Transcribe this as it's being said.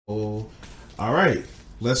All right,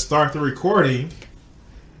 let's start the recording.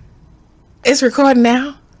 It's recording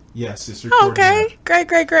now? Yes, it's recording. Okay,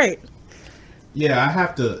 now. Great. Yeah, I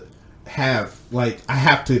have to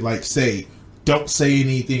say, don't say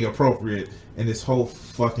anything appropriate, and this whole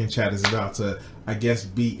fucking chat is about to, I guess,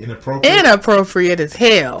 be inappropriate. Inappropriate as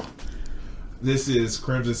hell. This is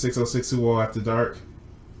Crimson 60620 After Dark.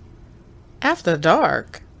 After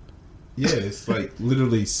dark? Yeah, it's like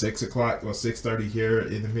literally 6 o'clock or 6:30 here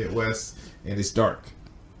in the Midwest, and it's dark.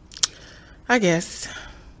 I guess.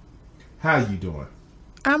 How you doing?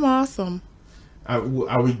 I'm awesome.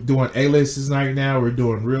 Are we doing A-lists right now? We're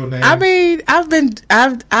doing real names. I mean, I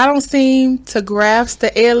don't seem to grasp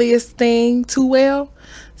the alias thing too well,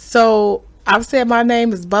 so I've said my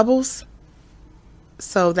name is Bubbles.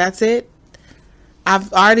 So that's it.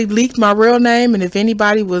 I've already leaked my real name, and if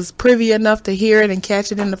anybody was privy enough to hear it and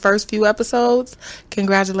catch it in the first few episodes,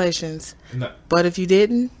 congratulations. No. But if you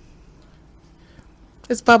didn't,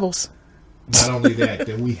 it's Bubbles. Not only that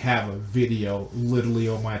we have a video literally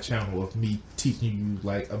on my channel of me teaching you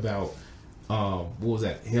like about what was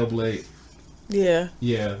that, Hellblade? Yeah.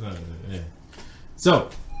 Yeah. So,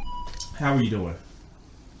 how are you doing?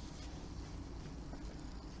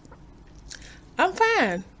 I'm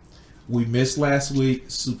fine. We missed last week,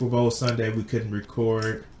 Super Bowl Sunday. We couldn't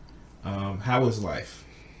record. How was life?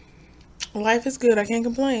 Life is good. I can't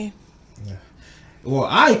complain. Yeah. Well,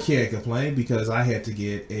 I can't complain because I had to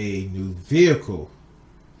get a new vehicle.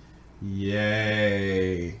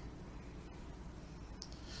 Yay.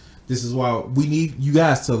 This is why we need you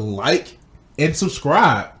guys to like and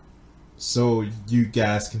subscribe so you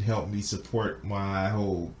guys can help me support my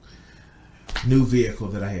whole new vehicle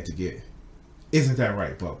that I had to get. Isn't that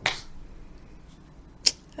right, Bubbles?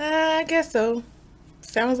 I guess so.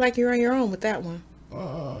 Sounds like you're on your own with that one.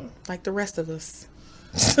 Like the rest of us.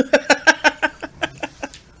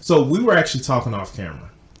 So we were actually talking off camera.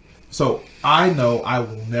 So I know I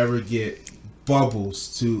will never get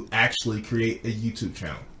Bubbles to actually create a YouTube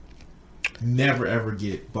channel. Never ever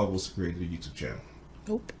get Bubbles to create a YouTube channel.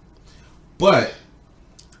 Nope. But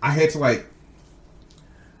I had to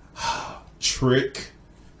trick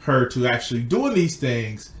her to actually doing these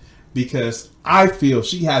things because I feel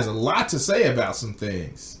she has a lot to say about some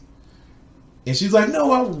things. And she's like,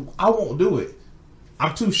 no, I won't do it.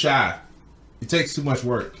 I'm too shy. It takes too much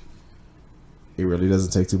work. It really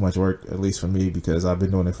doesn't take too much work, at least for me, because I've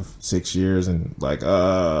been doing it for 6 years and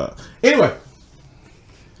anyway.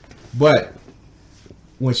 But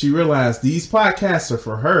when she realized these podcasts are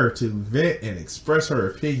for her to vent and express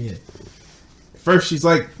her opinion, first she's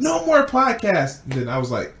like, no more podcasts. And then I was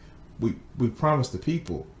like, we promised the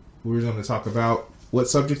people we were going to talk about what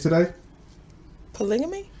subject today?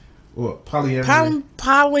 Polygamy? What? Polyamory.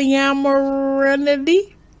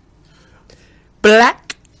 Polyamory.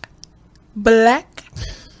 Black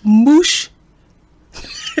moosh.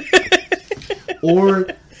 Or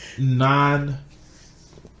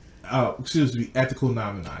ethical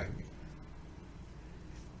non-monogamy.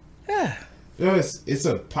 Yeah. It's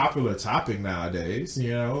a popular topic nowadays.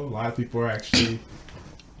 You know, a lot of people are actually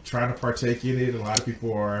trying to partake in it. A lot of people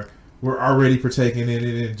were already partaking in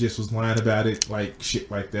it and just was lying about it, like shit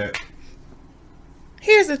like that.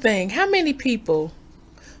 Here's the thing. How many people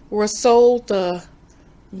were sold the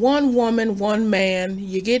one woman, one man,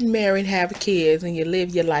 you get married, have kids, and you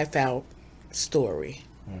live your life out story?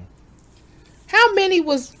 How many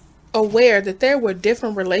was aware that there were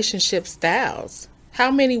different relationship styles?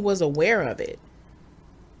 How many was aware of it?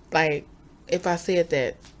 Like, if I said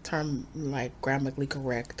that term like grammatically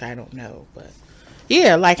correct, I don't know, but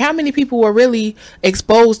yeah, like how many people were really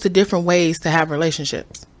exposed to different ways to have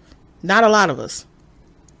relationships? Not a lot of us.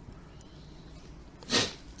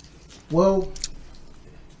 Well,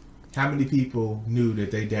 how many people knew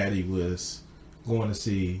that their daddy was going to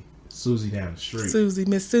see Susie down the street?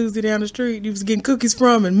 Miss Susie down the street. You was getting cookies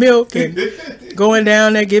from and milk and going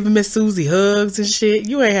down there giving Miss Susie hugs and shit.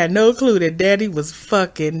 You ain't had no clue that daddy was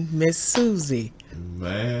fucking Miss Susie.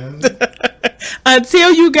 Man.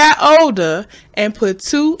 Until you got older and put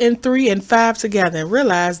 2 and 3 and 5 together and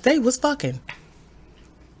realized they was fucking.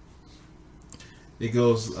 It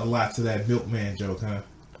goes a lot to that milkman joke, huh?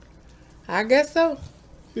 I guess so.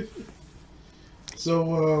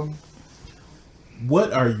 So,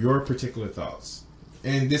 what are your particular thoughts?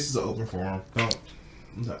 And this is an open forum.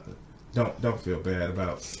 Don't feel bad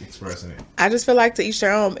about expressing it. I just feel like to each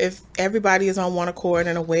their own. If everybody is on one accord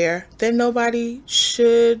and aware, then nobody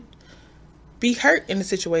should be hurt in the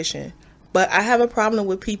situation. But I have a problem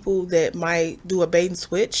with people that might do a bait and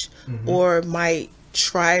switch or might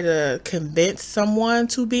try to convince someone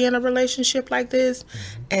to be in a relationship like this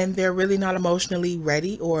and they're really not emotionally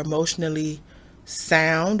ready or emotionally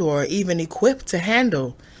sound or even equipped to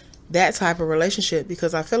handle that type of relationship,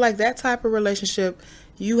 because I feel like that type of relationship,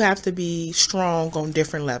 you have to be strong on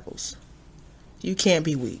different levels. You can't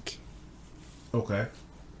be weak. Okay.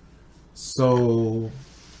 So,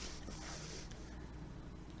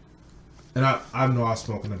 and I know I've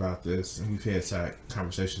spoken about this and we've had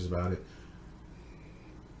conversations about it.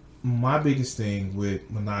 My biggest thing with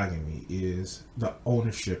monogamy is the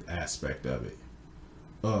ownership aspect of it.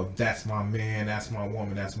 Of that's my man, that's my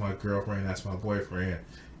woman, that's my girlfriend, that's my boyfriend,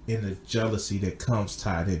 and the jealousy that comes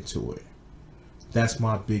tied into it. That's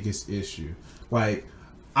my biggest issue. Like,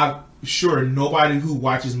 I'm sure nobody who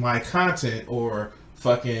watches my content or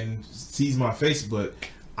fucking sees my Facebook,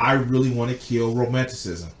 I really want to kill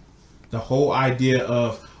romanticism. The whole idea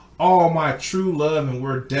of, oh, my true love and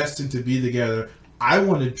we're destined to be together. I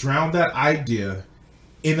want to drown that idea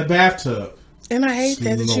in the bathtub. And I hate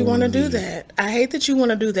that you want to do that. I hate that you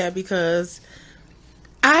want to do that because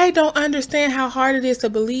I don't understand how hard it is to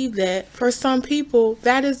believe that for some people,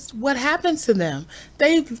 that is what happens to them.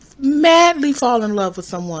 They madly fall in love with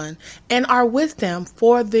someone and are with them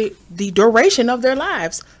for the duration of their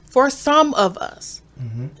lives. For some of us.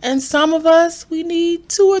 Mm-hmm. And some of us, we need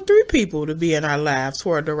 2 or 3 people to be in our lives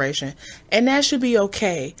for a duration. And that should be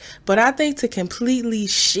okay. But I think to completely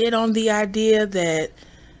shit on the idea that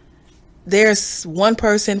there's one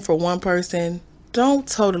person for one person, don't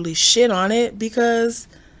totally shit on it because,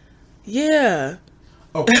 yeah.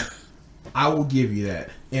 Okay. I will give you that.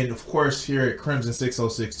 And of course, here at Crimson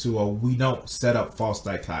 60620, we don't set up false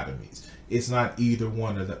dichotomies. It's not either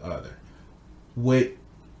one or the other. What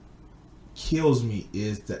kills me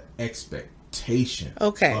is the expectation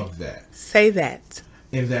of that. Say that.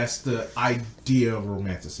 And that's the idea of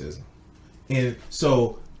romanticism. And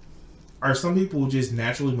so, are some people just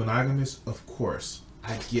naturally monogamous? Of course.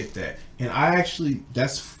 I get that. And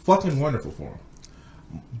that's fucking wonderful for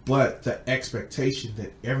them. But the expectation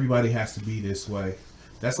that everybody has to be this way,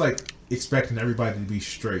 that's like expecting everybody to be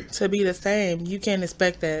straight. To be the same. You can't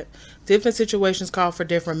expect that. Different situations call for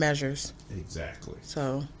different measures. Exactly.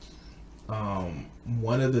 So,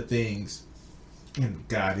 one of the things, and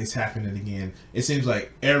God, it's happening again. It seems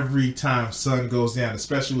like every time sun goes down,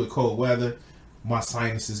 especially with cold weather, my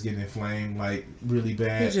sinuses get inflamed like really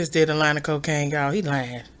bad. He just did a line of cocaine, y'all. He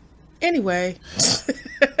lying. Anyway.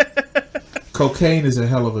 Cocaine is a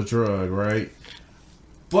hell of a drug, right?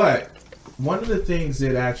 But one of the things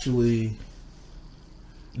that actually,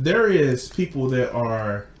 there is people that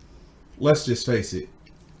are, let's just face it,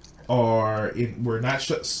 we're not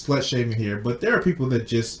slut shaming here, but there are people that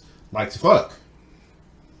just like to fuck.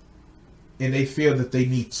 And they feel that they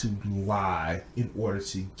need to lie in order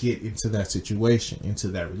to get into that situation, into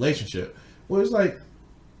that relationship. Well, it's like,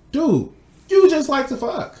 dude, you just like to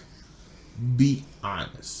fuck. Be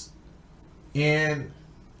honest. And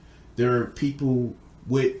there are people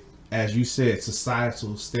with, as you said,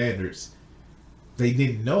 societal standards. They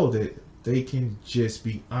didn't know that they can just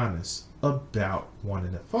be honest about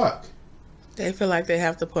wanting to fuck. They feel like they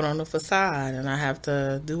have to put on a facade and I have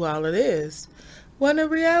to do all of this. When in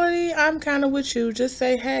reality, I'm kind of with you. Just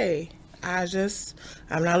say, hey, I'm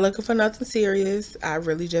not looking for nothing serious. I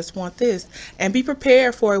really just want this. And be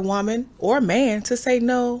prepared for a woman or a man to say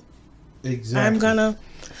no. Exactly.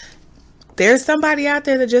 There's somebody out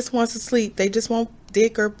there that just wants to sleep. They just want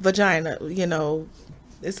dick or vagina. You know,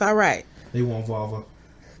 it's all right. They want vulva.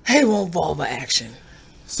 They want vulva action.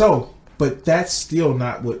 So, but that's still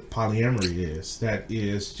not what polyamory is. That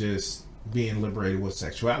is just being liberated with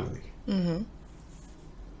sexuality. Mm-hmm.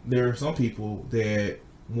 There are some people that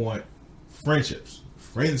want friendships,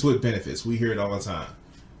 friends with benefits. We hear it all the time.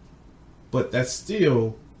 But that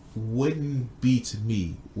still wouldn't be to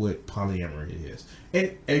me what polyamory is.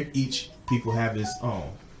 And each people have its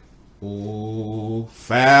own. Oh,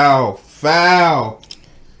 foul.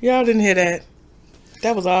 Y'all didn't hear that.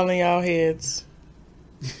 That was all in y'all heads.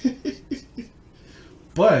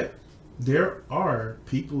 But there are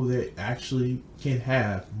people that actually can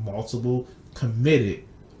have multiple committed,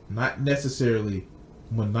 not necessarily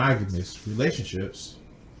monogamous relationships,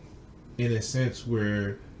 in a sense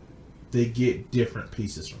where they get different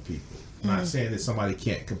pieces from people. I'm not saying that somebody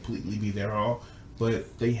can't completely be their all,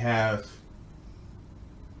 but they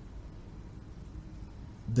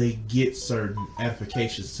get certain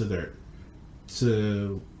applications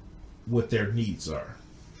to what their needs are.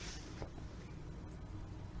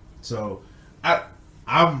 So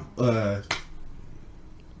I'm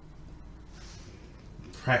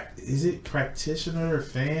is it practitioner or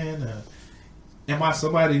fan? Am I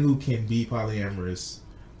somebody who can be polyamorous?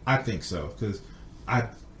 I think so, because I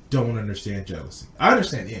don't understand jealousy. I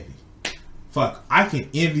understand envy. Fuck, I can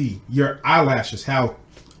envy your eyelashes, how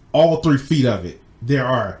all 3 feet of it there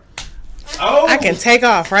are. Oh, I can take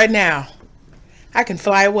off right now. I can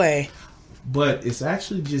fly away. But it's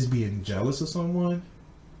actually just being jealous of someone.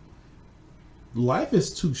 Life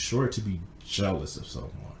is too short to be jealous of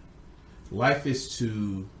someone. Life is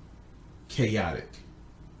too chaotic.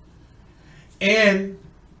 And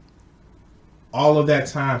all of that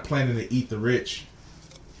time planning to eat the rich,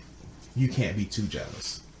 you can't be too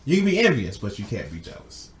jealous. You can be envious, but you can't be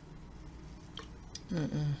jealous.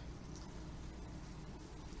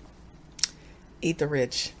 Eat the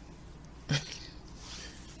rich.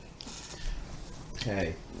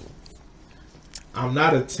 Hey, I'm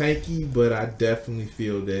not a tanky, but I definitely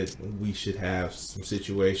feel that we should have some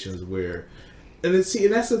situations where, and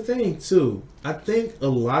that's the thing too. I think a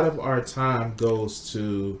lot of our time goes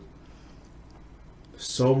to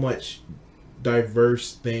so much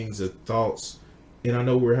diverse things and thoughts. And I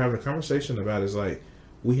know we're having a conversation about it, is like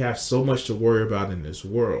we have so much to worry about in this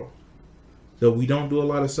world that we don't do a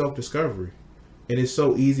lot of self-discovery. And it's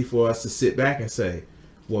so easy for us to sit back and say,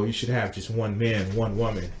 well, you should have just one man, one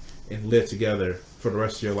woman, and live together for the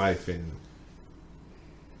rest of your life. And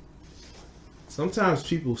sometimes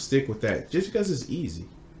people stick with that just because it's easy.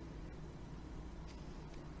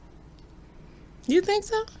 You think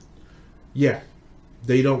so? Yeah.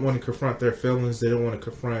 They don't want to confront their feelings. They don't want to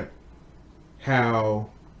confront how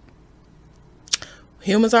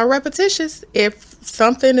humans are repetitious. If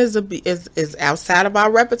something is outside of our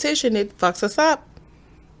repetition, it fucks us up.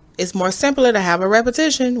 It's more simpler to have a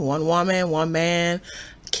repetition. One woman, one man,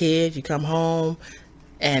 kid, you come home.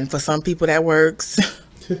 And for some people that works.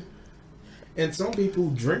 And some people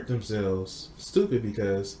drink themselves stupid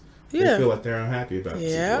because they feel like they're unhappy about the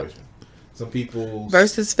situation. Some people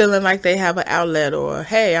versus feeling like they have an outlet, or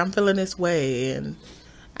hey, I'm feeling this way and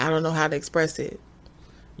I don't know how to express it.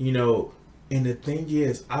 You know, and the thing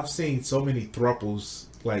is, I've seen so many thruples,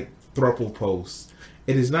 like thruple posts.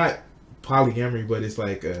 It is not polyamory, but it's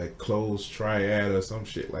like a closed triad or some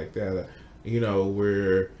shit like that. You know,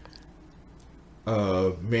 where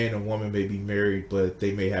a man and woman may be married, but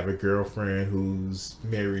they may have a girlfriend who's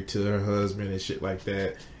married to her husband and shit like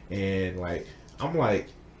that. And like, I'm like,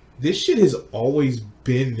 this shit has always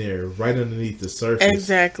been there, right underneath the surface.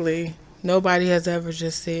 Exactly. Nobody has ever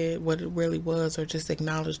just said what it really was or just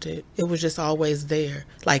acknowledged it. It was just always there.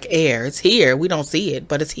 Like air. It's here. We don't see it,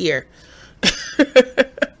 but it's here.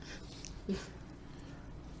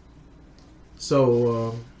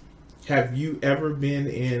 So, have you ever been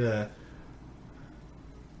in a...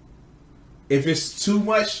 If it's too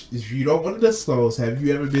much, if you don't want to disclose, have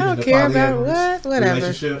you ever been in a polyamorous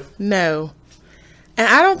relationship? No. And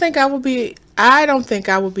I don't think I would be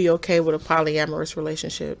okay with a polyamorous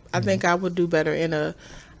relationship. I think I would do better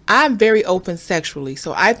I'm very open sexually,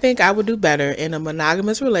 so I think I would do better in a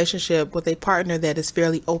monogamous relationship with a partner that is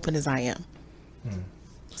fairly open as I am.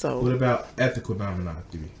 So what about ethical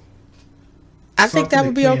non-monogamy? I think that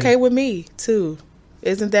would be okay with me too.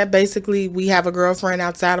 Isn't that basically we have a girlfriend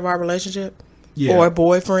outside of our relationship? Yeah. Or a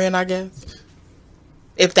boyfriend, I guess.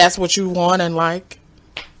 If that's what you want and like.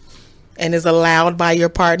 And is allowed by your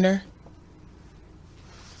partner.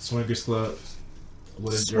 Swingers clubs.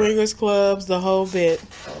 Swingers clubs, the whole bit.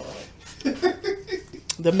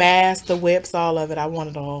 The mask, the whips, all of it. I want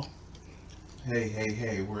it all.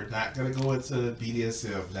 Hey. We're not going to go into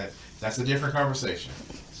BDSM. That's a different conversation.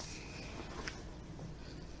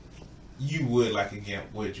 You would like a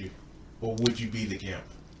gimp, would you? Or would you be the gimp?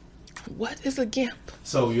 What is a gimp?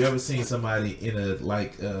 So, you ever seen somebody in a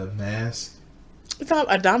mask? It's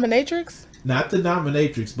not a dominatrix? Not the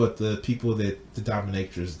dominatrix, but the people that the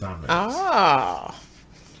dominatrix dominates. Ah.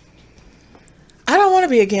 I don't want to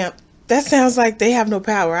be a gimp. That sounds like they have no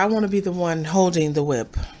power. I want to be the one holding the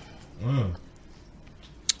whip.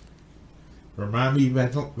 Remind me,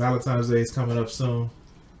 Valentine's Day is coming up soon.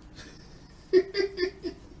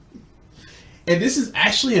 And this is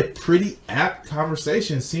actually a pretty apt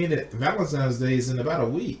conversation, seeing that Valentine's Day is in about a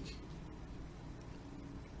week.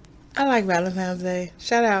 I like Valentine's Day.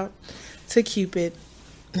 Shout out to Cupid.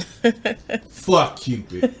 Fuck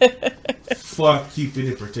Cupid. Fuck Cupid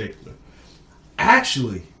in particular.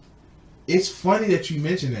 Actually, it's funny that you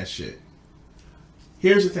mentioned that shit.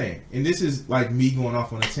 Here's the thing, and this is like me going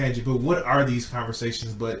off on a tangent, but what are these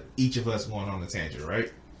conversations but each of us going on a tangent,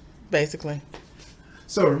 right? Basically.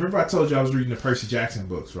 So, remember I told you I was reading the Percy Jackson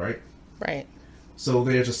books, right? Right. So,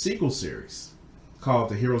 there's a sequel series called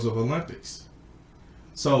The Heroes of Olympus.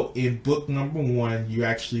 So, in book number 1, you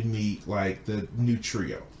actually meet, like, the new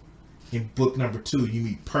trio. In book number 2, you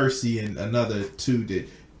meet Percy and another 2 that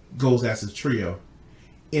goes as a trio.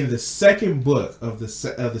 In the second book of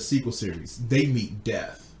the sequel series, they meet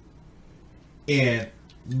Death. And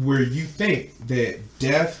where you think that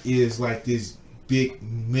Death is like this big,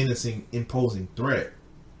 menacing, imposing threat,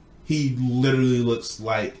 he literally looks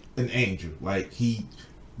like an angel. Like, he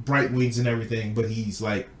bright wings and everything, but he's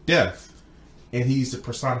like Death. And he's the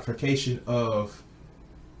personification of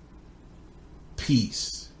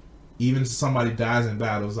peace. Even if somebody dies in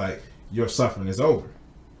battle, it's like, your suffering is over.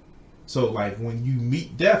 So, like, when you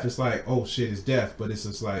meet Death, it's like, oh shit, it's Death. But it's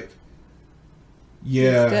just like,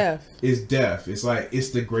 yeah, it's Death. It's like,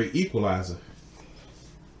 it's the great equalizer.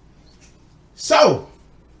 So,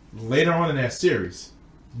 later on in that series,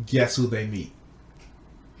 guess who they meet?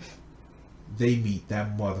 They meet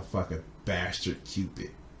that motherfucking bastard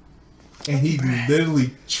Cupid. And he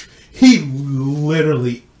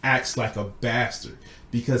literally acts like a bastard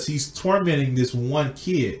because he's tormenting this one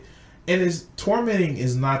kid. And his tormenting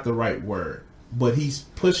is not the right word, but he's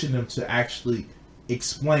pushing him to actually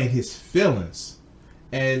explain his feelings.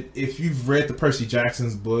 And if you've read the Percy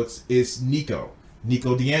Jackson's books, it's Nico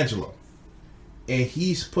D'Angelo. And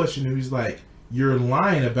he's pushing him. He's like, you're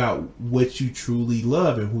lying about what you truly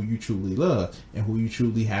love and who you truly love and who you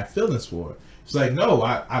truly have feelings for. It's like, no,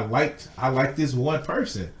 I like this one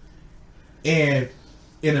person. And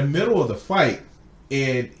in the middle of the fight,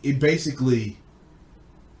 and it basically,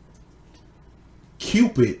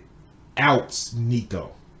 Cupid outs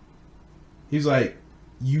Nico. He's like,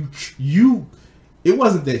 you. It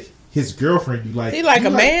wasn't that his girlfriend you like. He like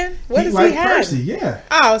a man? What does he have? Percy, yeah.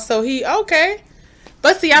 Oh, so he, okay.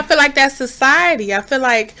 But see, I feel like that's society. I feel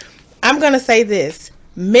like, I'm going to say this.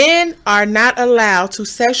 Men are not allowed to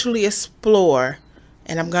sexually explore,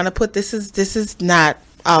 and I'm going to put this is not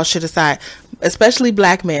all shit aside, especially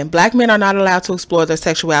black men. Black men are not allowed to explore their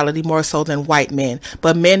sexuality more so than white men.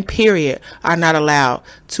 But men, period, are not allowed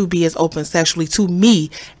to be as open sexually to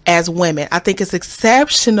me as women. I think it's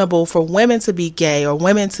exceptionable for women to be gay or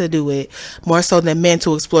women to do it more so than men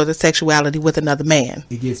to explore their sexuality with another man.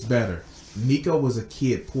 It gets better. Nico was a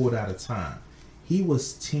kid pulled out of time. He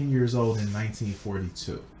was 10 years old in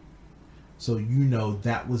 1942. So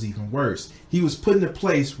that was even worse. He was put in a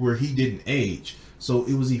place where he didn't age. So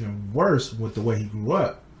it was even worse with the way he grew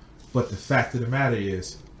up. But the fact of the matter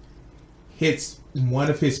is, one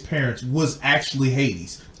of his parents was actually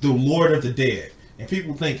Hades, the Lord of the Dead. And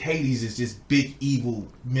people think Hades is this big, evil,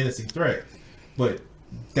 menacing threat. But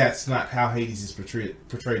that's not how Hades is portrayed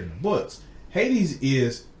in the books. Hades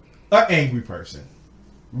is an angry person.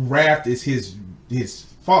 Wrath is his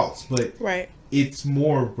faults, but right. It's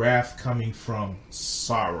more wrath coming from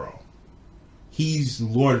sorrow. He's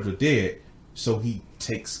Lord of the Dead, so he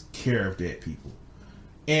takes care of dead people.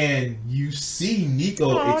 And you see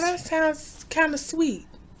Nico. Oh, that sounds kind of sweet.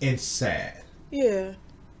 And sad. Yeah.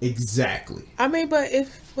 Exactly. I mean, but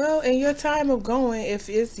in your time of going, if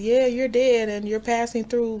it's, you're dead and you're passing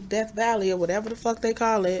through Death Valley or whatever the fuck they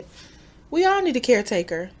call it, we all need a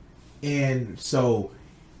caretaker. And so,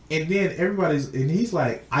 and then and he's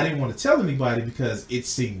like, I didn't want to tell anybody because it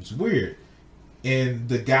seems weird. And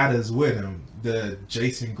the guy that's with him, the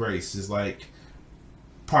Jason Grace, is like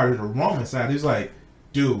part of the Roman side. He's like,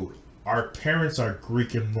 dude, our parents are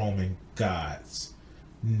Greek and Roman gods.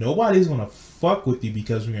 Nobody's going to fuck with you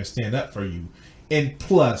because we're going to stand up for you. And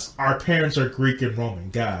plus, our parents are Greek and Roman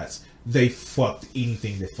gods. They fucked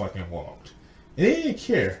anything that fucking walked. And they didn't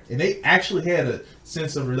care. And they actually had a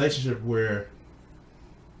sense of relationship where,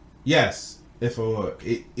 yes, if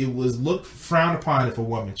it was looked frowned upon if a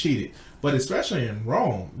woman cheated. But especially in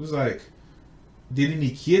Rome, it was like, did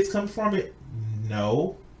any kids come from it?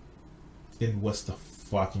 No. Then what's the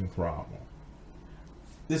fucking problem?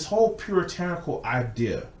 This whole puritanical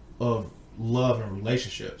idea of love and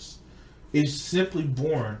relationships is simply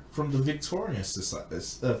born from the Victorian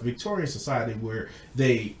society where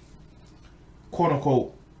they, quote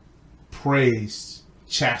unquote, praised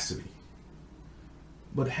chastity.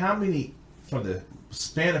 But how many, from the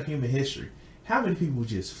span of human history, how many people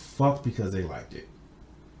just fucked because they liked it?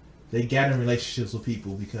 They got in relationships with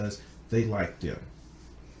people because they liked them.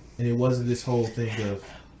 And it wasn't this whole thing of,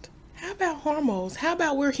 how about hormones? How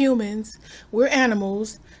about we're humans, we're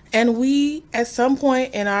animals, and we, at some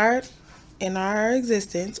point in our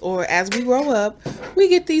existence, or as we grow up, we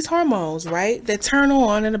get these hormones, right? That turn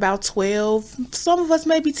on at about 12, some of us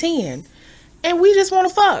maybe 10. And we just want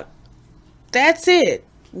to fuck. That's it.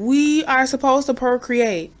 We are supposed to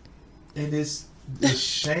procreate. And it's the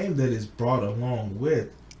shame that is brought along with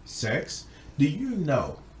sex. Do you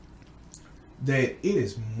know that it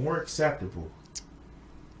is more acceptable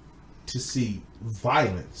to see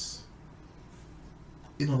violence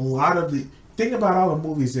in a lot of the think about all the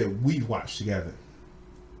movies that we watched together.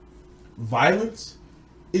 Violence,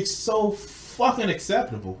 it's so fucking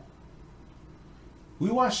acceptable.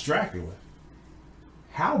 We watched Dracula.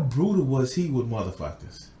 How brutal was he with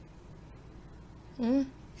motherfuckers?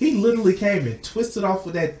 He literally came and twisted off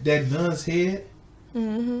of that nun's head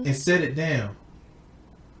and set it down.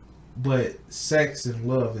 But sex and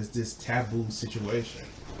love is this taboo situation.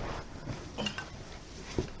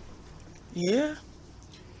 Yeah.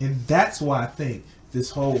 And that's why I think this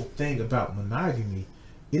whole thing about monogamy,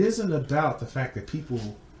 it isn't about the fact that people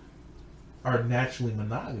are naturally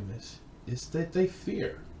monogamous. It's that they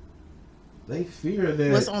fear. They fear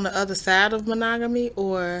that... What's on the other side of monogamy,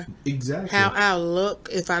 or exactly how I'll look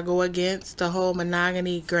if I go against the whole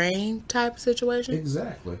monogamy grain type situation?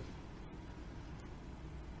 Exactly.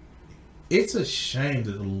 It's a shame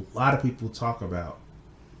that a lot of people talk about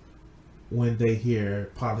when they hear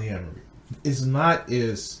polyamory. It's not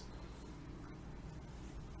as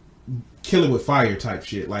kill it with fire type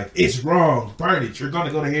shit. Like, it's wrong, burn it, you're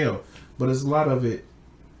gonna go to hell. But there's a lot of it.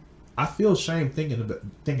 I feel shame thinking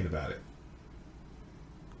about it.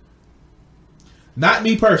 Not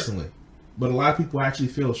me personally, but a lot of people actually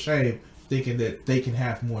feel shame thinking that they can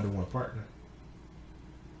have more than one partner.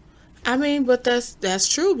 I mean, but that's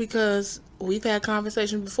true, because we've had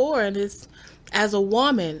conversations before, and it's, as a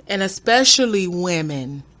woman, and especially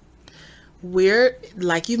women, we're,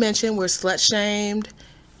 like you mentioned, we're slut shamed.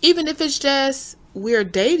 Even if it's just we're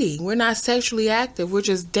dating, we're not sexually active, we're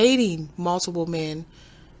just dating multiple men.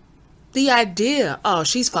 The idea, oh,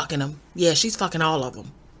 she's fucking them. Yeah, she's fucking all of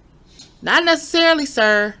them. Not necessarily,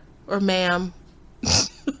 sir or ma'am.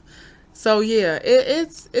 So yeah,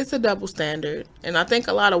 it's a double standard. And I think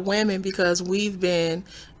a lot of women, because we've been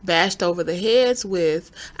bashed over the heads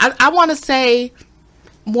with, I want to say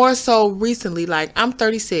more so recently, like I'm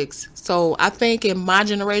 36. So I think in my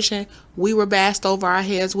generation, we were bashed over our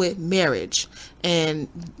heads with marriage. And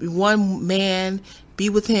one man, be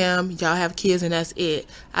with him, y'all have kids, and that's it.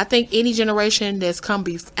 I think any generation that's come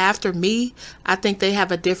after me, I think they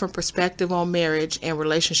have a different perspective on marriage and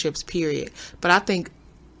relationships, period. But I think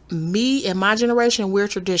me and my generation, we're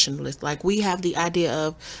traditionalists. Like, we have the idea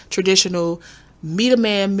of traditional, meet a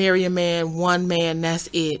man, marry a man, one man, that's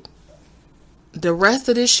it. The rest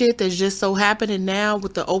of this shit that's just so happening now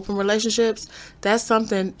with the open relationships, that's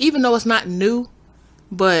something, even though it's not new,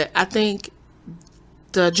 but I think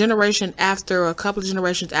the generation after, a couple of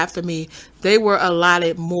generations after me, they were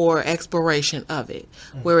allotted more exploration of it.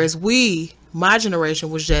 Whereas my generation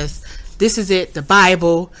was just, this is it, the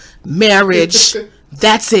Bible, marriage,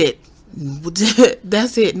 that's it.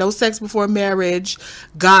 That's it. No sex before marriage.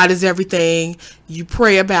 God is everything. You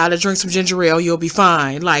pray about it, drink some ginger ale, you'll be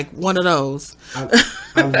fine. Like one of those. I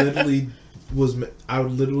literally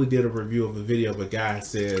did a review of a video of a guy who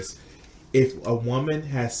says, if a woman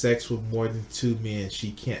has sex with more than two men,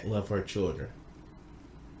 she can't love her children.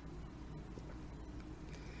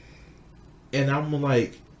 And I'm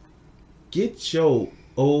like, get your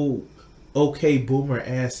old okay boomer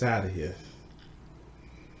ass out of here.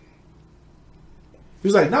 He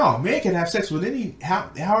was like, no, men can have sex with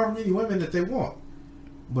however many women that they want.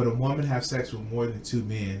 But a woman have sex with more than two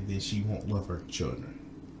men, then she won't love her children.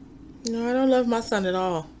 No, I don't love my son at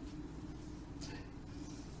all.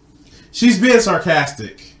 She's being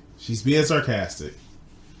sarcastic.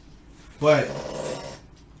 But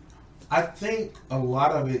I think a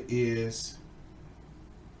lot of it is,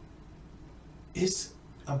 it's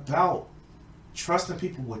about trusting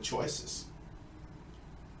people with choices.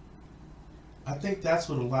 I think that's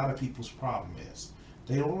what a lot of people's problem is.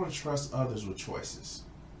 They don't want to trust others with choices.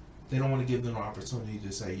 They don't want to give them an opportunity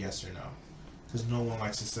to say yes or no. Because no one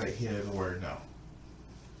likes to say hear the word no.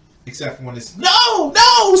 Except when it's, no,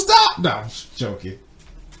 stop! No, I'm just joking.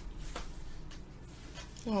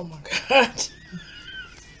 Oh my God.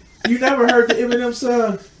 You never heard the Eminem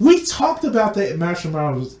song? We talked about that in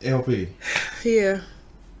Marshall's LP. Yeah,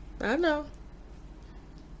 I know.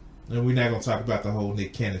 And we're not going to talk about the whole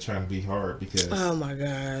Nick Cannon trying to be hard because... Oh my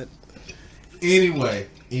God. Anyway,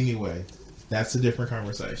 that's a different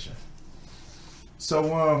conversation.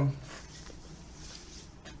 So,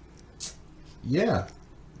 yeah.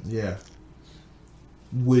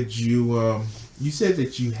 Would you, you said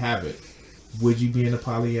that you have it. Would you be in a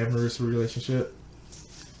polyamorous relationship?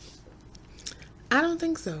 I don't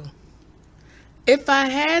think so. If I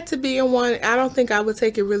had to be in one, I don't think I would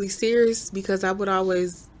take it really serious, because I would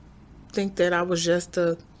always think that I was just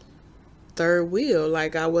a third wheel.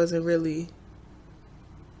 Like, I wasn't really,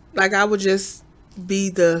 like, I would just be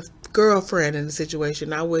the girlfriend in the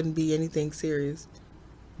situation. I wouldn't be anything serious.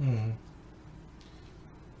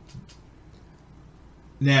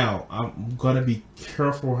 Now, I'm gonna be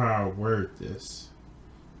careful how I word this.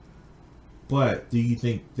 But do you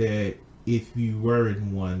think that if you were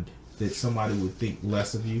in one, that somebody would think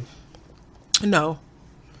less of you? No.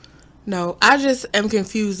 No, I just am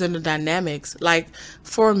confused in the dynamics. Like,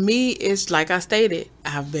 for me, it's like I stated,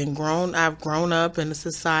 I've grown up in a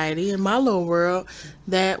society in my little world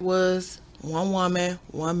that was one woman,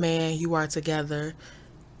 one man, you are together.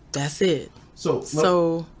 That's it.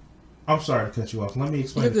 So I'm sorry to cut you off. Let me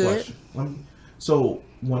explain the question. So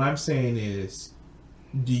what I'm saying is,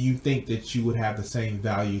 do you think that you would have the same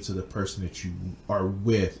value to the person that you are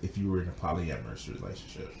with if you were in a polyamorous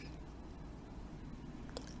relationship?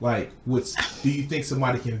 Like, do you think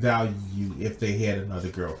somebody can value you if they had another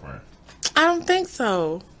girlfriend? I don't think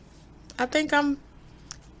so. I think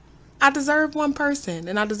I deserve one person,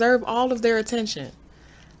 and I deserve all of their attention.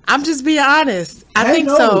 I'm just being honest. I think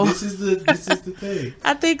so. This is the thing.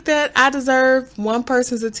 I think that I deserve one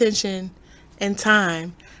person's attention and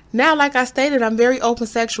time. Now, like I stated, I'm very open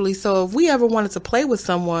sexually, so if we ever wanted to play with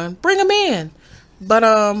someone, bring them in. But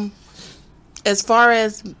as far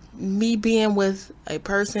as me being with a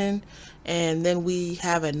person and then we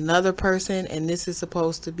have another person and this is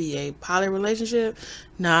supposed to be a poly relationship,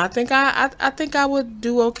 I think I would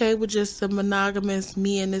do okay with just a monogamous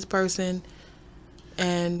me and this person,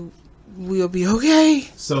 and we'll be okay.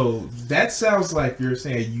 So that sounds like you're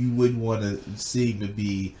saying you wouldn't want to seem to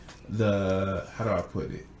be the, how do I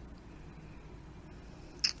put it?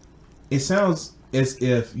 It sounds as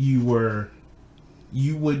if you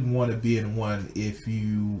wouldn't want to be in one if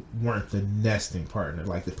you weren't the nesting partner,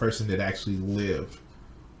 like the person that actually lived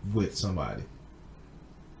with somebody.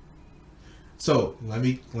 So let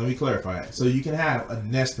me clarify it. So you can have a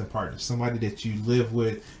nesting partner, somebody that you live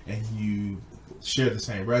with and you share the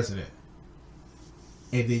same resident,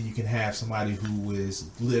 and then you can have somebody who is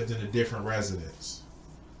lived in a different residence.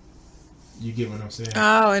 You get what I'm saying?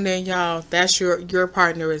 Oh, and then that's your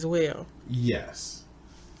partner as well. Yes.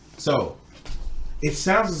 So it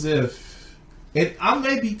sounds as if, and I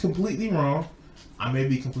may be completely wrong.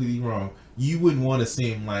 You wouldn't want to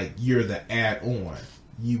seem like you're the add-on.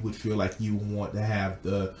 You would feel like you want to have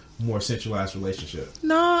the more centralized relationship.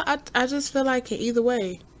 No, I just feel like either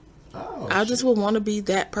way. I just would want to be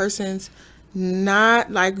that person's, not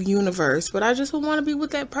like universe, but I just would want to be with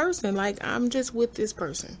that person. Like, I'm just with this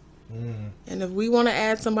person. And if we want to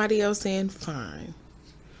add somebody else in, fine.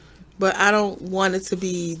 But I don't want it to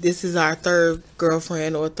be, this is our third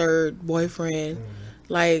girlfriend or third boyfriend.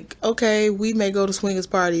 Like, okay, we may go to swingers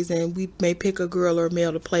parties and we may pick a girl or a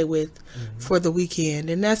male to play with for the weekend.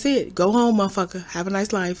 And that's it. Go home, motherfucker. Have a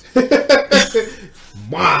nice life.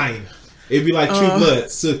 Mine. It'd be like True Blood,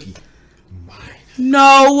 Sookie. Mine.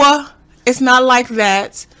 No, it's not like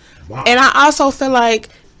that. Mine. And I also feel like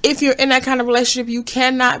if you're in that kind of relationship, you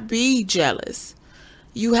cannot be jealous.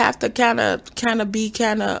 You have to kind of be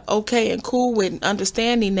okay and cool with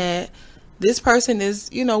understanding that this person is,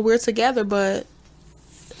 we're together, but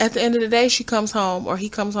at the end of the day, she comes home or he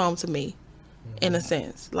comes home to me, in a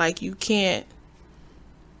sense. Like, you can't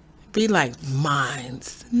be like,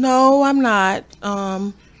 mines. No, I'm not.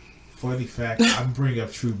 Funny fact, I bring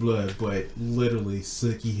up True Blood, but literally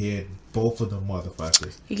Sookie had both of them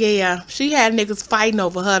motherfuckers. Yeah, she had niggas fighting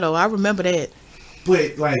over her though. I remember that.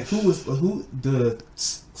 But like, who the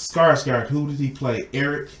Skarsgård? Who did he play?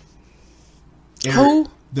 Eric. Who?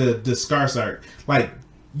 The Skarsgård, like,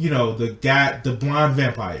 the guy, the blonde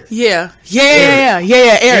vampire. Yeah.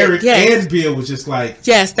 Eric, yes. And Bill was just like,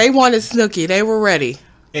 yes, they wanted Snooki. They were ready.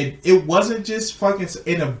 And it wasn't just fucking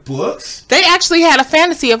in the books. They actually had a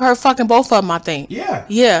fantasy of her fucking both of them, I think.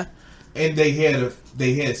 Yeah. And they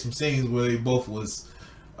had some scenes where they both was,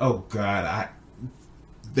 oh God,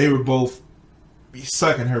 they were both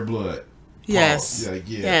sucking her blood. Yes. Like,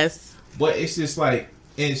 yeah. Yes. But it's just like,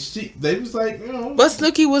 and they was like, But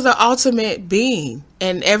Snooki was an ultimate being,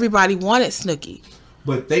 and everybody wanted Snooki.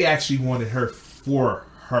 But they actually wanted her for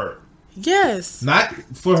her. Yes. Not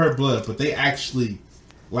for her blood, but they actually,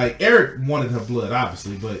 like, Eric wanted her blood,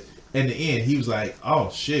 obviously, but in the end, he was like, oh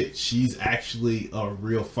shit, she's actually a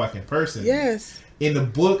real fucking person. Yes. In the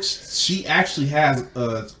books, she actually has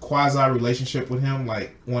a quasi relationship with him,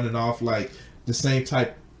 like on and off, like the same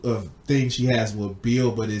type of thing she has with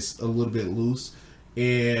Bill, but it's a little bit loose.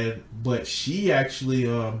 But she actually,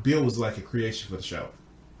 Bill was like a creation for the show.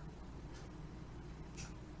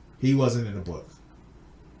 He wasn't in the book.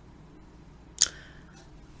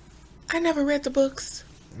 I never read the books.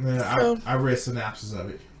 Yeah, I read synopsis of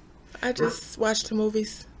it. I just watched the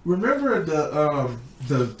movies. Remember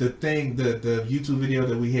the thing, the YouTube video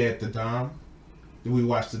that we had, the Dom? We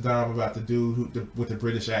watched the Dom about the dude with the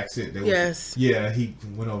British accent. That yes. Yeah, he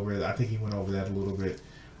went over it. I think he went over that a little bit.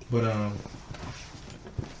 But,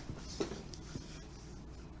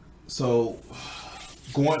 so,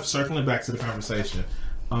 circling back to the conversation.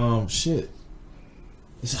 Shit.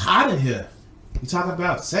 It's hot in here. You talking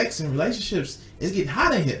about sex and relationships. It's getting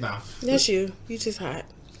hot in here now. That's you. You just hot.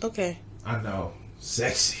 Okay. I know.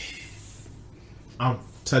 Sexy. I'm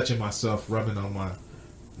touching myself, rubbing on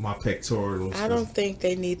my pectorals. I don't think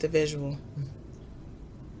they need the visual.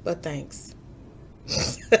 But thanks.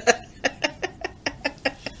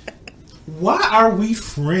 Why are we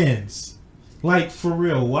friends? Like, for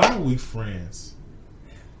real, why are we friends?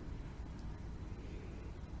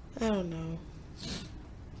 I don't know.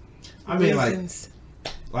 I mean, Reasons.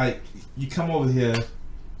 like you come over here,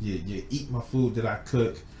 you eat my food that I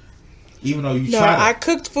cook, even though you No, try to. I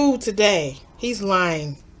cooked food today. He's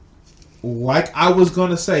lying. Like I was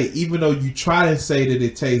gonna say, even though you try to say that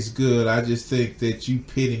it tastes good, I just think that you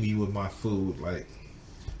pity me with my food. Like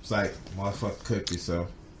it's like motherfucker cooked it, so.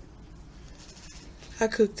 I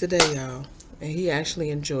cooked today, y'all, and he actually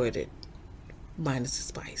enjoyed it, minus the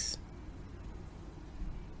spice.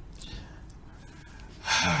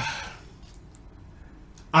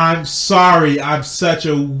 I'm sorry, I'm such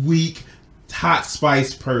a weak hot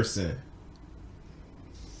spice person.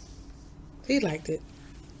 He liked it.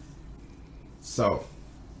 So,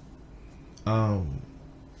 I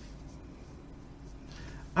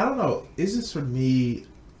don't know. Is this for me?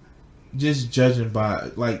 Just judging by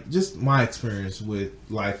just my experience with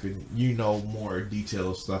life, and more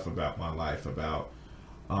detailed stuff about my life, about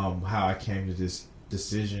how I came to this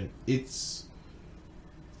decision. It's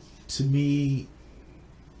to me,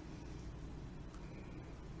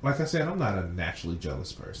 like I said, I'm not a naturally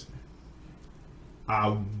jealous person.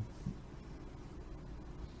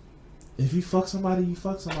 If you fuck somebody, you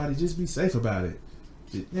fuck somebody. Just be safe about it.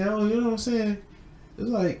 You know what I'm saying? It's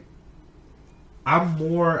like I'm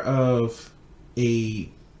more of a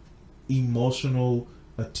emotional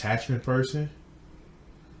attachment person,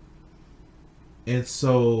 and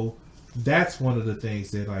so that's one of the things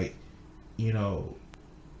that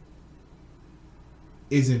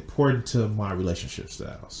is important to my relationship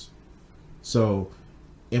styles. So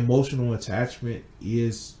emotional attachment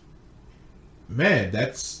is, man,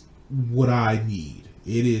 that's what I need.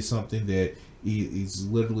 It is something that is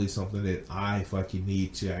literally something that I fucking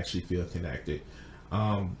need to actually feel connected.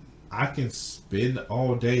 I can spend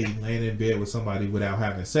all day laying in bed with somebody without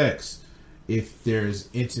having sex if there's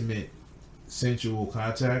intimate sensual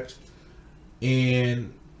contact.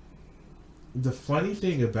 And the funny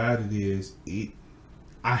thing about it is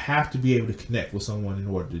I have to be able to connect with someone in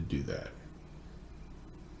order to do that.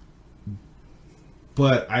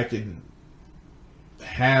 But I can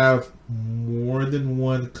have more than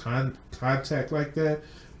one contact like that,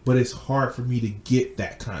 but it's hard for me to get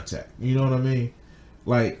that contact. You know what I mean?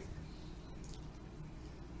 Like,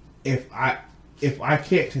 if I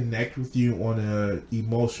can't connect with you on a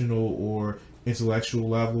emotional or intellectual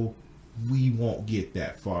level, we won't get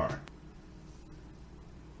that far.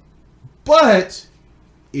 But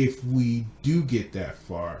if we do get that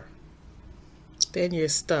far, then you're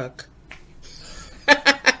stuck.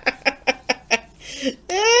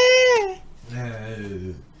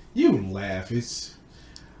 You laugh. It's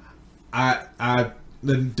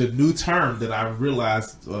the new term that I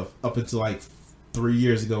realized up until like 3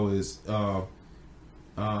 years ago is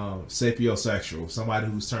sapiosexual. Somebody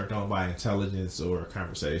who's turned on by intelligence or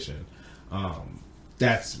conversation.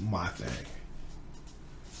 That's my thing.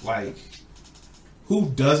 Like, who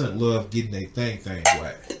doesn't love getting a thing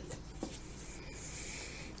wet?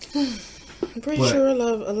 I'm pretty sure a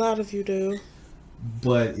lot of you do.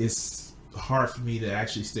 But it's hard for me to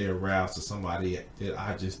actually stay aroused to somebody that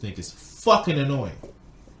I just think is fucking annoying.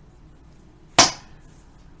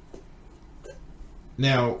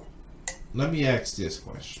 Now, let me ask this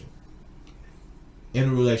question. In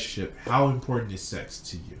a relationship, how important is sex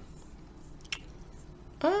to you?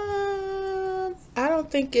 I don't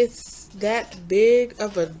think it's that big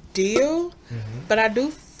of a deal, but I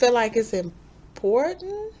do feel like it's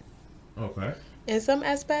important. Okay. In some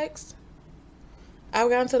aspects. I've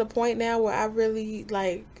gotten to the point now where I really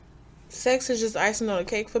sex is just icing on the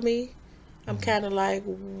cake for me. I'm kind of like,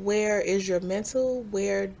 where is your mental?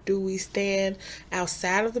 Where do we stand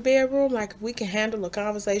outside of the bedroom? Like, if we can handle a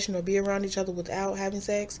conversation or be around each other without having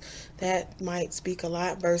sex, that might speak a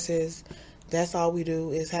lot versus that's all we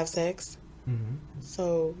do is have sex.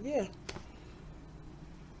 So, yeah.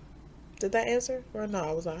 Did that answer? Or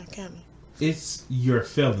no, was I kind of... It's your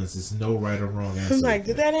feelings. It's no right or wrong answer. I'm like,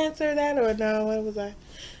 did that answer that or no? What was I?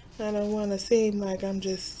 I don't want to seem like I'm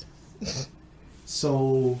just...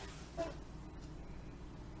 So,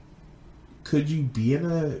 could you be in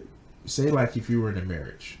a, say, like if you were in a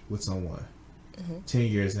marriage with someone 10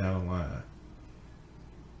 years down the line,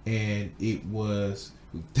 and it was,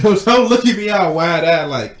 don't look at me all wide eyed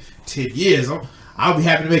like 10 years. I'll be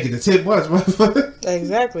happy to make it to 10 months, motherfucker.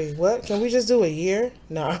 Exactly. What? Can we just do a year?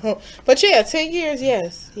 No. But yeah, 10 years,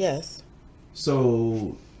 yes.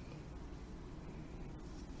 So,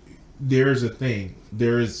 there's a thing.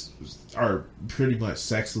 Are pretty much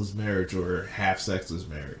sexless marriage or half sexless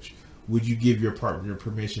marriage. Would you give your partner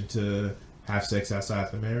permission to have sex outside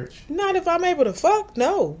the marriage? Not if I'm able to fuck.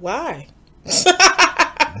 No. Why?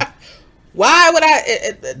 Why would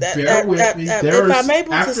I? Bear with me. If I'm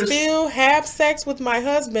able to still have sex with my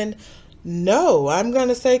husband, no. I'm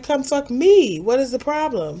gonna say, come fuck me. What is the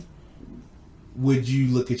problem? Would you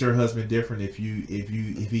look at your husband different if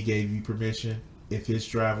he gave you permission if his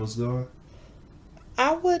drive was gone?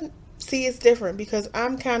 I wouldn't see it's different because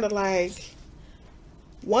I'm kind of like,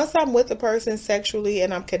 once I'm with a person sexually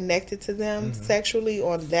and I'm connected to them sexually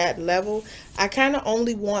on that level, I kind of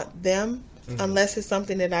only want them. Unless it's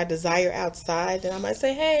something that I desire outside, then I might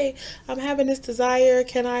say, hey, I'm having this desire.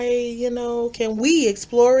 Can can we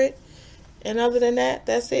explore it? And other than that,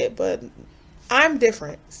 that's it. But I'm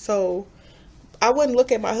different. So I wouldn't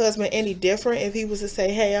look at my husband any different if he was to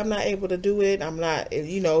say, hey, I'm not able to do it. I'm not,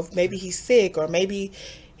 maybe he's sick or maybe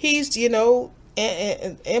he's,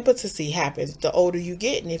 impotency happens the older you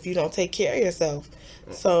get and if you don't take care of yourself.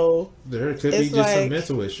 So there could be just some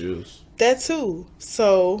mental issues. That too.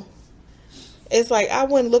 So it's like I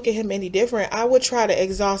wouldn't look at him any different. I would try to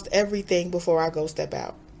exhaust everything before I go step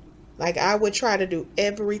out. Like I would try to do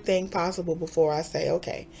everything possible before I say,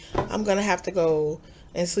 okay, I'm going to have to go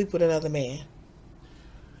and sleep with another man.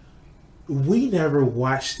 We never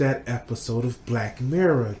watched that episode of Black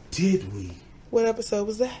Mirror, did we? What episode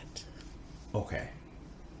was that? Okay.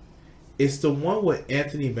 It's the one with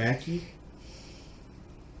Anthony Mackie.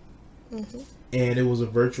 And it was a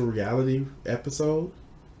virtual reality episode.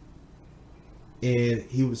 And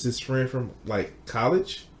he was his friend from like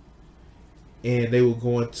college, and they were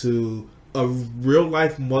going to a real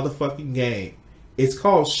life motherfucking game. It's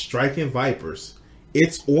called Striking Vipers.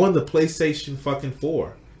 It's on the PlayStation fucking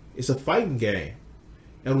 4. It's a fighting game,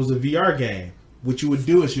 and it was a VR game. What you would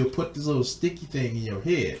do is you'll put this little sticky thing in your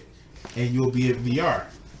head, and you'll be in VR.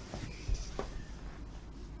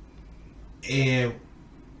 And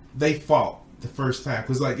they fought the first time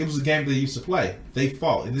because like it was a game they used to play. They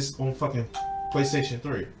fought, and this is on fucking PlayStation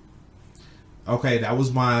 3. Okay, that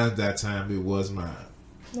was mine that time. It was mine.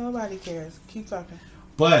 Nobody cares. Keep talking.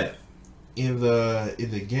 But in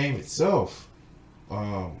the game itself,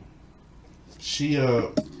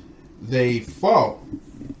 they fought,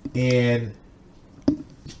 and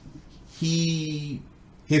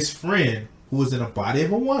his friend who was in the body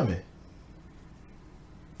of a woman,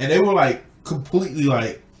 and they were like completely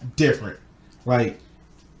like different. Like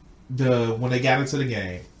when they got into the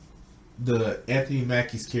game, the Anthony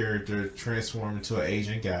Mackie's character transformed into an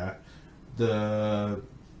Asian guy.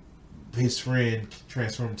 His friend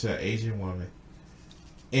transformed into an Asian woman.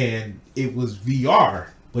 And it was VR,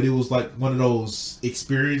 but it was like one of those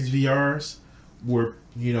experience VRs where,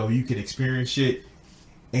 you can experience shit.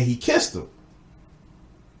 And he kissed him.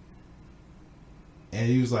 And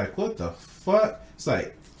he was like, what the fuck? It's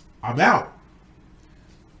like, I'm out.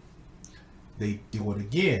 They do it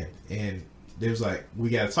again. And they was like, we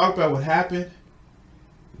got to talk about what happened.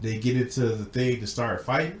 They get into the thing to start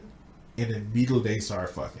fighting, and immediately they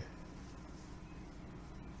start fucking.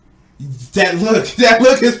 That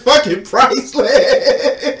look is fucking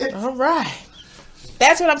priceless. All right.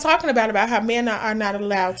 That's what I'm talking about how men are not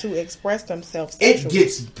allowed to express themselves sexually. It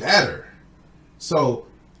gets better. So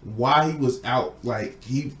while he was out, like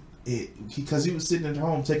because he was sitting at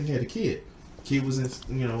home taking care of the kid. Kid was in,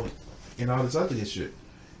 and all this other good shit.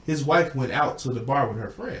 His wife went out to the bar with her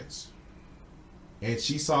friends, and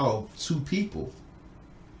she saw two people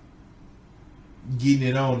getting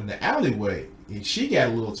it on in the alleyway, and she got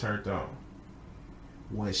a little turned on.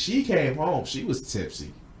 When she came home, she was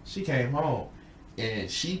tipsy. She came home, and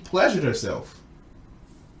she pleasured herself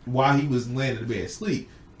while he was laying in the bed asleep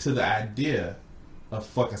to the idea of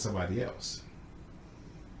fucking somebody else.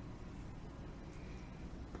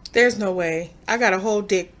 There's no way. I got a whole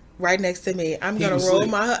dick right next to me. I'm gonna roll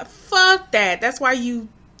my fuck that. That's why you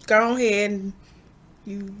go ahead and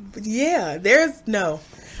there's no.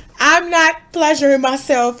 I'm not pleasuring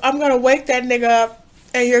myself. I'm gonna wake that nigga up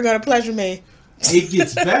and you're gonna pleasure me. It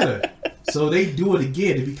gets better. So they do it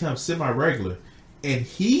again. It becomes semi-regular. And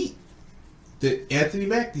the Anthony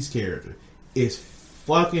Mackie's character is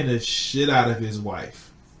fucking the shit out of his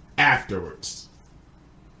wife afterwards.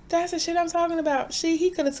 That's the shit I'm talking about.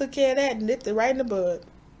 He could have took care of that and nipped it right in the bud.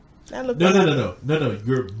 Now look. No.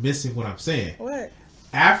 You're missing what I'm saying. What?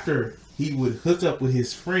 After he would hook up with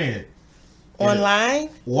his friend online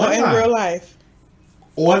or in real life?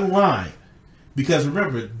 Online, because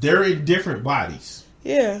remember they're in different bodies.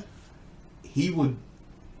 Yeah. He would,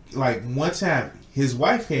 like, one time his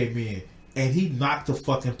wife came in and he knocked the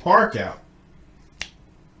fucking park out.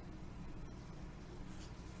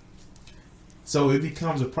 So it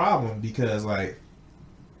becomes a problem because, like,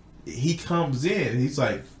 he comes in and he's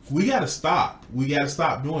like, we gotta stop. We gotta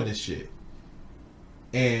stop doing this shit.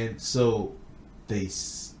 And so they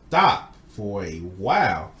stop for a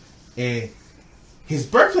while. And his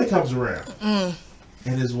birthday comes around. And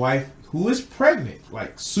his wife, who is pregnant,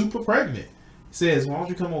 like super pregnant, says, why don't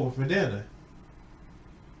you come over for dinner?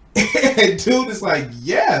 And dude is like,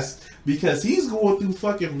 yes, because he's going through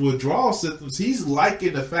fucking withdrawal symptoms. He's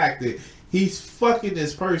liking the fact that he's fucking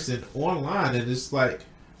this person online, and it's like,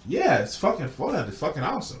 yeah, it's fucking fun. It's fucking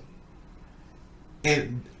awesome.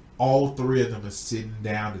 And all three of them are sitting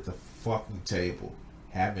down at the fucking table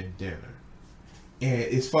having dinner. And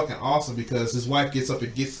it's fucking awesome because his wife gets up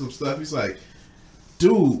and gets some stuff. He's like,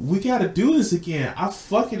 dude, we gotta do this again. I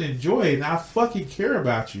fucking enjoy it and I fucking care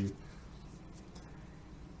about you.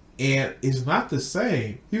 And it's not the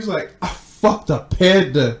same. He was like, I fucked a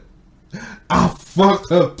panda. I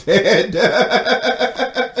fucked a panda.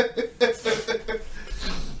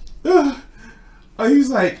 He's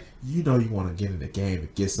like, you know you want to get in the game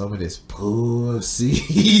and get some of this pussy.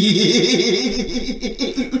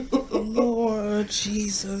 Lord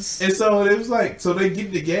Jesus. And so it was like, so they get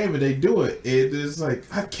in the game and they do it. And it's like,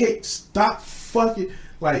 I can't stop fucking.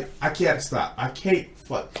 Like, I can't stop. I can't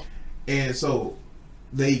fuck. And so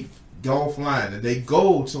they go offline and they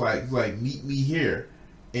go to like meet me here.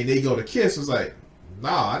 And they go to kiss. It's like,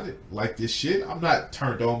 nah, I didn't like this shit. I'm not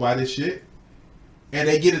turned on by this shit. And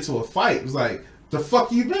they get into a fight. It's like, the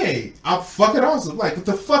fuck you mean? I'm fucking awesome. Like, what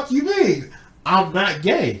the fuck you mean? I'm not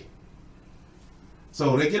gay.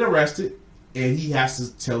 So they get arrested, and he has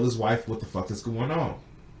to tell his wife what the fuck is going on.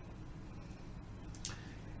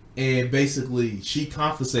 And basically, she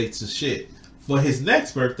confiscates the shit. For his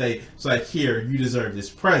next birthday, it's like, here, you deserve this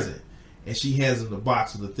present. And she hands him the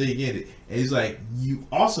box with the thing in it. And he's like, you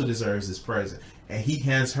also deserve this present. And he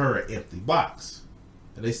hands her an empty box.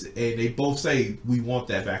 And they both say, we want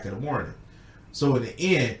that back in the morning. So in the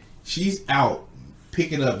end, she's out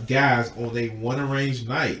picking up guys on a one arranged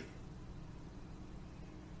night.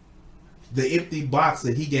 The empty box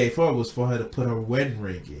that he gave her was for her to put her wedding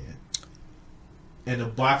ring in. And the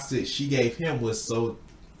box that she gave him was so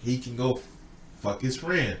he can go fuck his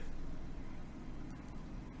friend.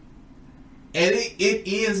 And it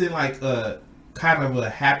ends in like a kind of a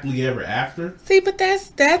happily ever after. See, but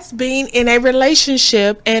that's being in a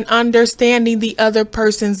relationship and understanding the other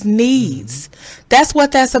person's needs. That's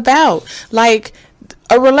what that's about. Like,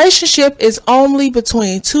 a relationship is only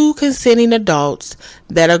between two consenting adults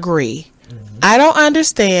that agree. I don't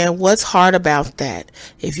understand what's hard about that.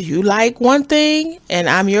 If you like one thing and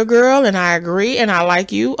I'm your girl and I agree and I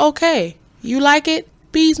like you, okay. You like it,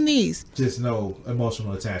 bee's knees. Just no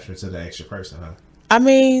emotional attachment to the extra person, huh? I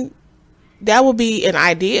mean, that would be an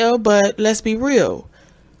idea, but let's be real.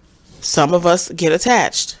 Some of us get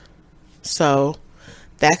attached. So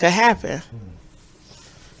that could happen.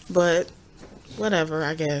 But whatever,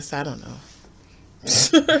 I guess. I don't know.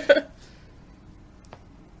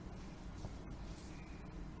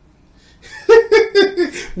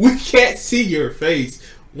 We can't see your face.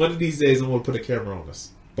 One of these days I'm going to put a camera on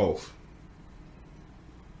us. Both.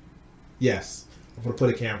 Yes. I'm going to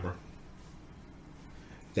put a camera.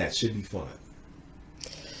 That should be fun.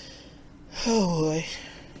 Oh boy.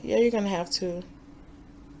 Yeah, you're going to have to.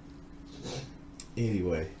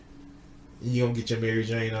 Anyway. You going to get your Mary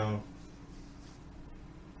Jane on?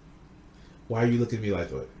 Why are you looking at me like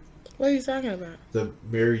that? What are you talking about? The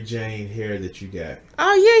Mary Jane hair that you got.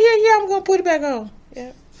 Oh, yeah. I'm going to put it back on.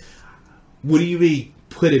 Yeah. What do you mean,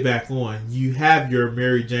 put it back on? You have your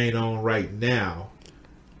Mary Jane on right now.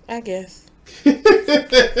 I guess.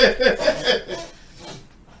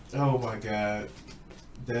 Oh my God.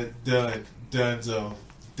 That done. Dunzo.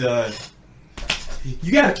 Done.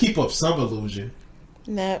 You gotta keep up some illusion.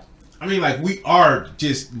 No. I mean, like, we are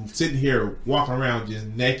just sitting here walking around just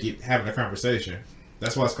naked having a conversation.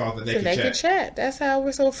 That's why it's called the Naked Chat. That's how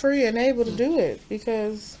we're so free and able to do it.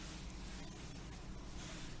 Because,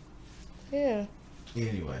 yeah.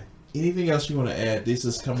 Anyway, anything else you want to add? This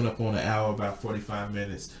is coming up on an hour, about 45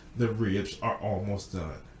 minutes. The ribs are almost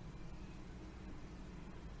done.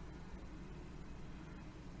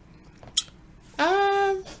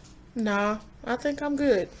 Nah, I think I'm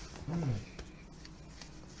good.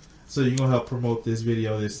 So you're gonna help promote this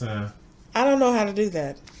video this time? I don't know how to do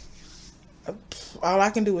that. All I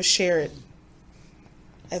can do is share it.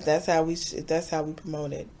 If that's how we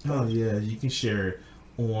promote it. Oh yeah, you can share it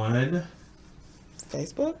on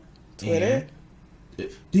Facebook, Twitter.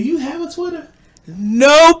 Do you have a Twitter?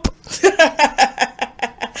 Nope.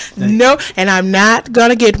 No, and I'm not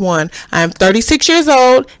gonna get one. I'm 36 years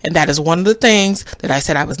old, and that is one of the things that I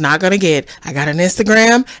said I was not gonna get. I got an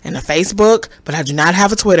Instagram and a Facebook, but I do not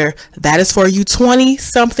have a Twitter. That is for you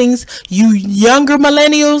 20-somethings, you younger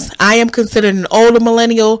millennials. I am considered an older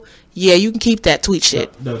millennial. Yeah, you can keep that tweet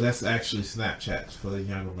shit. No, that's actually Snapchat for the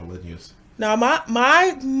younger millennials. Now,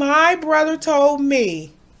 my brother told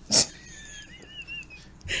me.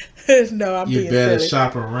 No, I'm being You better silly.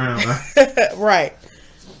 shop around. Right.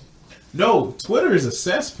 No, Twitter is a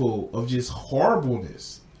cesspool of just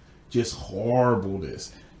horribleness. Just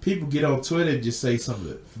horribleness. People get on Twitter and just say some of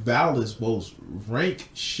the vilest, most rank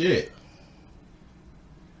shit.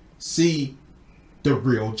 See the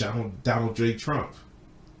real Donald J. Trump.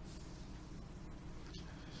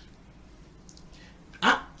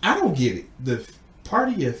 I don't get it. The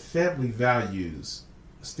party of family values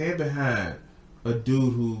stand behind a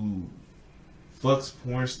dude who fucks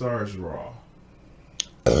porn stars raw.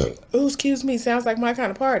 Oh, excuse me. Sounds like my kind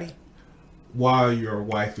of party. While your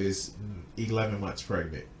wife is 11 months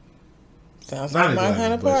pregnant. Sounds Not like my 11,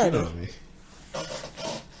 kind of but party. you know what I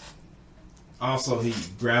mean. Also, he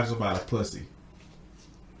grabs him by the pussy.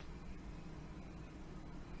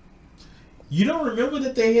 You don't remember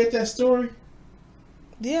that they had that story?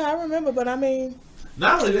 Yeah, I remember, but I mean,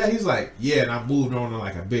 Not only that, he's like, yeah, and I moved on her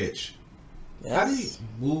like a bitch. How do you that's,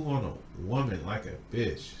 move on a woman like a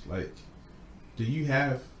bitch? Like, do you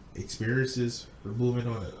have experiences for moving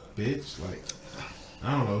on a bitch? Like,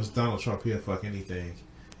 I don't know. It's Donald Trump. He'll fuck anything,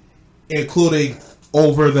 including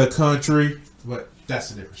over the country. But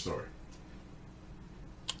that's a different story.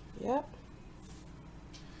 yep.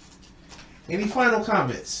 Any final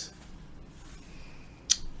comments?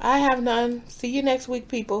 I have none. See you next week,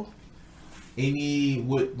 people. Any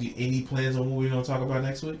plans on what we're gonna talk about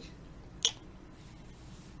next week?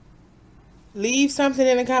 Leave something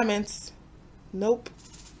in the comments. Nope.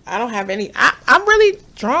 I don't have any. I'm really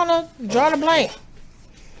drawing a blank.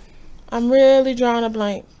 I'm really drawing a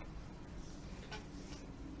blank.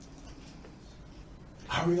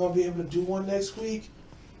 Are we gonna be able to do one next week?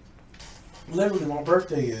 Literally, my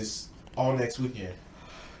birthday is all next weekend.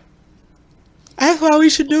 That's why we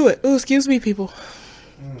should do it. Oh, excuse me, people.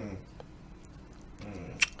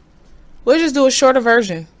 We'll just do a shorter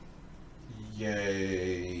version.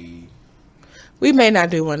 Yay. We may not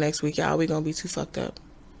do one next week, y'all. We're going to be too fucked up.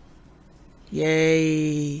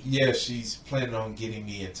 Yay. Yeah, she's planning on getting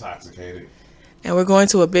me intoxicated. And we're going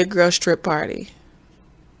to a big girl strip party.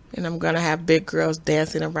 And I'm going to have big girls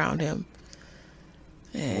dancing around him.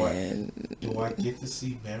 And What? Do I get to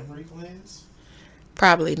see memory glands?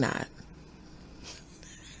 probably not.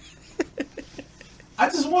 I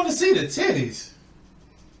just want to see the titties.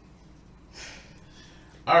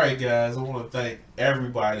 All right, guys. I want to thank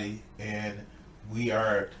everybody, and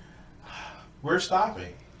we're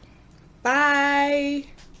stopping. Bye.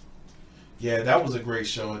 Yeah, that was a great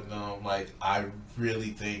show, and I really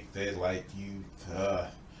think that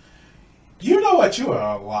you know what, you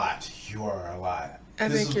are a lot. You are a lot. I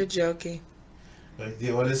think you're joking.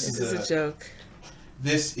 This is a joke.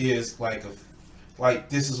 This is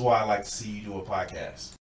this is why I like to see you do a podcast.